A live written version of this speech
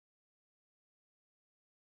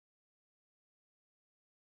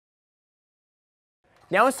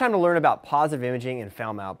Now it's time to learn about positive imaging and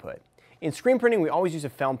film output. In screen printing, we always use a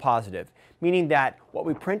film positive, meaning that what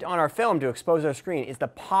we print on our film to expose our screen is the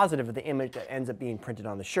positive of the image that ends up being printed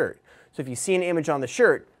on the shirt. So if you see an image on the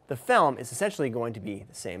shirt, the film is essentially going to be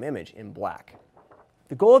the same image in black.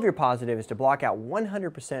 The goal of your positive is to block out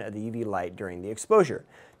 100% of the UV light during the exposure.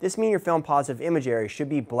 This means your film positive image area should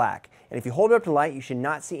be black, and if you hold it up to light, you should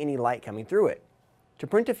not see any light coming through it. To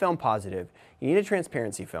print a film positive, you need a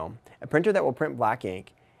transparency film, a printer that will print black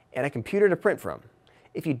ink, and a computer to print from.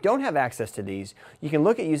 If you don't have access to these, you can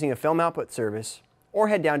look at using a film output service or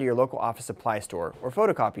head down to your local office supply store or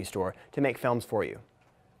photocopy store to make films for you.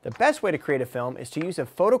 The best way to create a film is to use a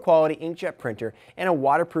photo quality inkjet printer and a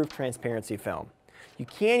waterproof transparency film. You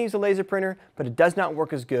can use a laser printer, but it does not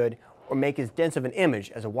work as good or make as dense of an image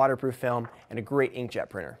as a waterproof film and a great inkjet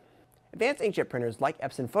printer. Advanced inkjet printers like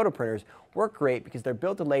Epson photo printers work great because they're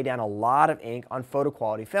built to lay down a lot of ink on photo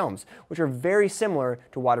quality films, which are very similar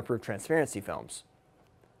to waterproof transparency films.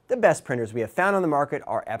 The best printers we have found on the market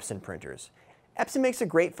are Epson printers. Epson makes a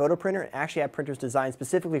great photo printer and actually have printers designed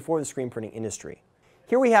specifically for the screen printing industry.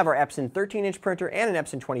 Here we have our Epson 13-inch printer and an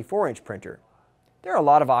Epson 24-inch printer. There are a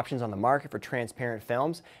lot of options on the market for transparent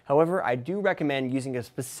films. However, I do recommend using a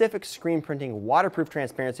specific screen printing waterproof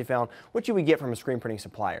transparency film, which you would get from a screen printing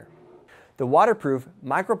supplier. The waterproof,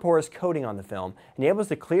 microporous coating on the film enables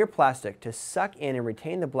the clear plastic to suck in and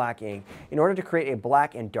retain the black ink in order to create a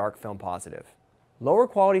black and dark film positive. Lower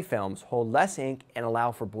quality films hold less ink and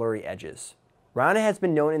allow for blurry edges. Ryonet has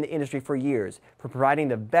been known in the industry for years for providing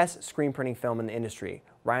the best screen printing film in the industry,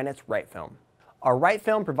 Ryonet's Right Film. Our Right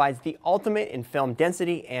Film provides the ultimate in film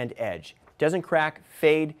density and edge. It doesn't crack,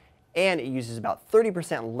 fade, and it uses about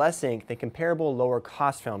 30% less ink than comparable lower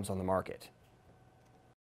cost films on the market.